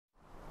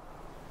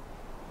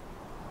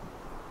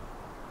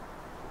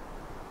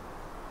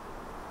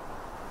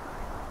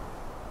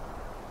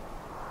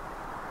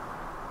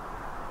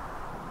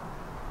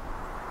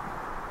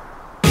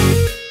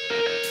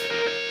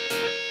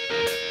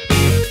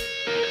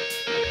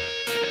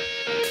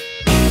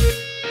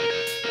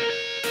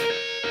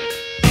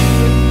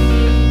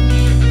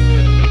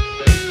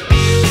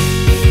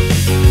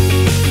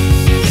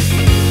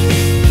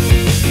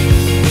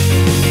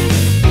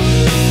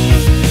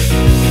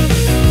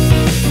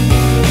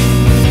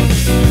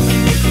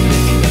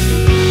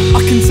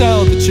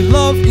you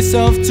love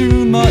yourself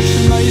too much,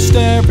 and now you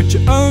stare at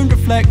your own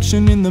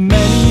reflection in the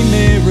many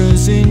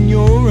mirrors in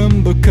your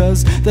room,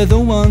 because they're the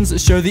ones that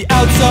show the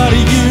outside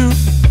of you.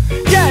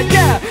 Yeah,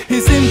 yeah,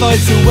 his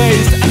invites are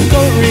waste, and I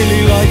don't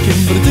really like him,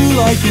 but I do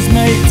like his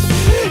mate.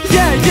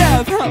 Yeah,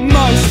 yeah, that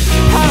must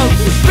have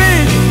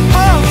been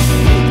a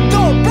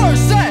thought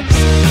process.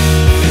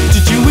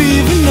 Did you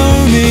even know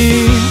me?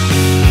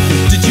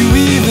 Did you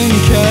even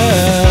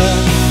care?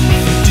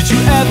 Did you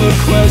ever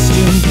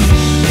question?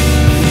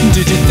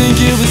 Did you think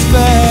it was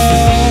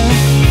fair?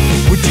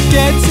 Would you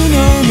get to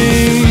know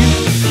me?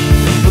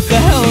 What the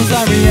hell's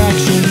that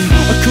reaction?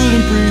 I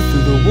couldn't breathe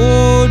through the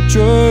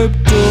wardrobe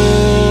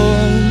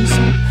doors.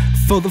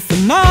 For the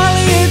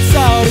finale, it's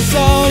out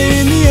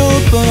in the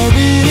open. I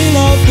really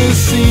love the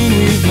scene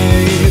we've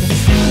made.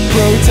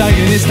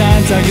 Protagonist,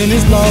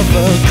 antagonist,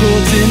 lover,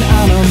 caught in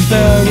an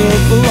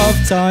unbearable love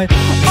tie.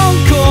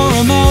 Encore,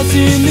 I'm out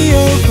in the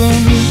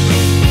open.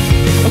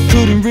 I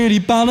couldn't really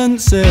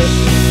balance it.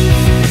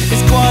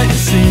 It's quite the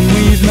scene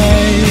we've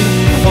made.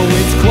 Oh,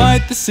 it's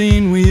quite the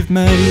scene we've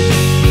made.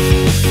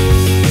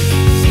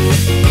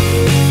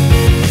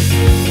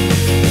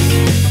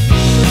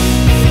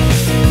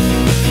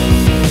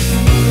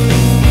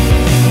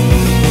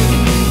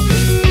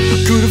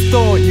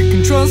 Thought you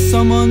can trust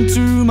someone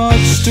too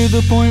much, to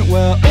the point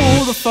where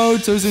all the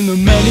photos in the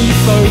many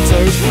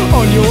photos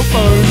on your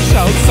phone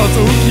shout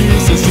subtle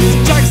cues such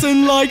as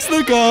Jackson likes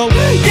the girl.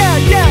 Yeah,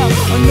 yeah,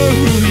 I know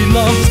who he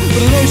loves,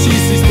 but I know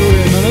she's his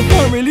story and I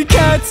don't really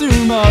care too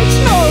much.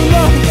 No,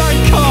 no, that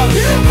can't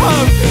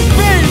have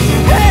been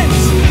his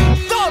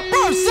thought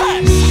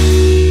process.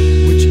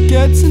 Would you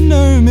get to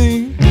know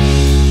me?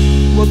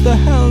 What the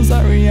hell's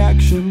that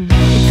reaction? I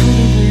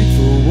couldn't breathe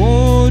through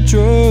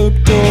wardrobe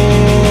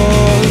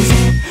doors.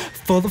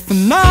 For the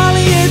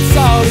finale, it's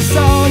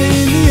out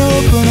in the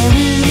open. I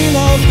really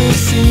love the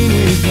scene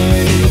we've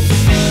made.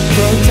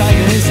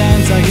 Protagonist,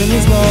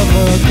 antagonist,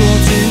 lover,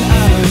 caught in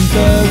an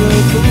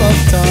unbearable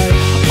love tie.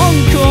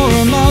 Encore,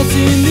 I'm out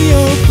in the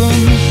open.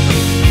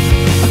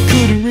 I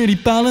couldn't really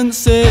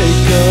balance it,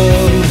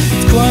 girl.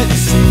 It's quite the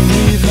scene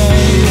we've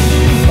made.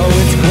 Oh,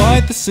 it's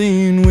quite the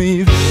scene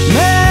we've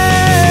made.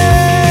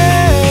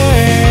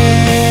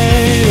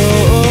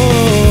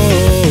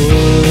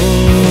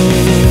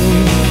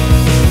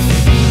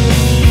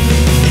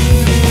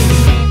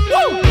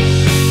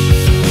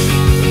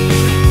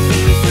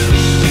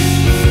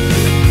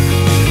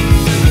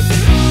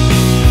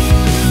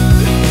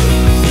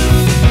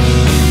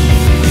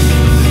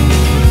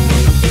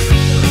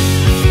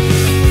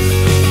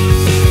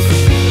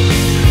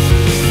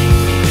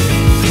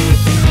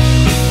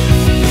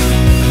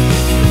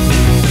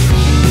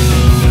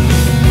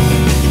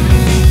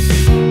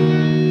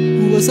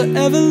 Was I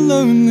ever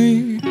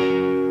lonely?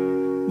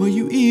 Were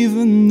you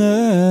even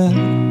there?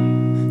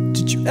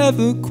 Did you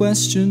ever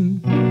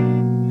question?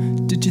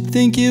 Did you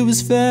think it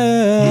was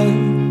fair?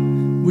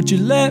 Would you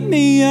let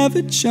me have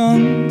a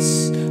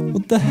chance?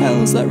 What the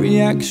hell's that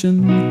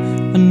reaction?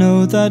 I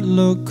know that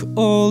look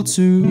all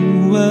too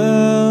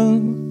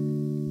well.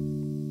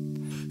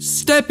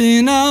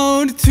 Stepping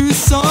out to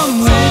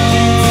someone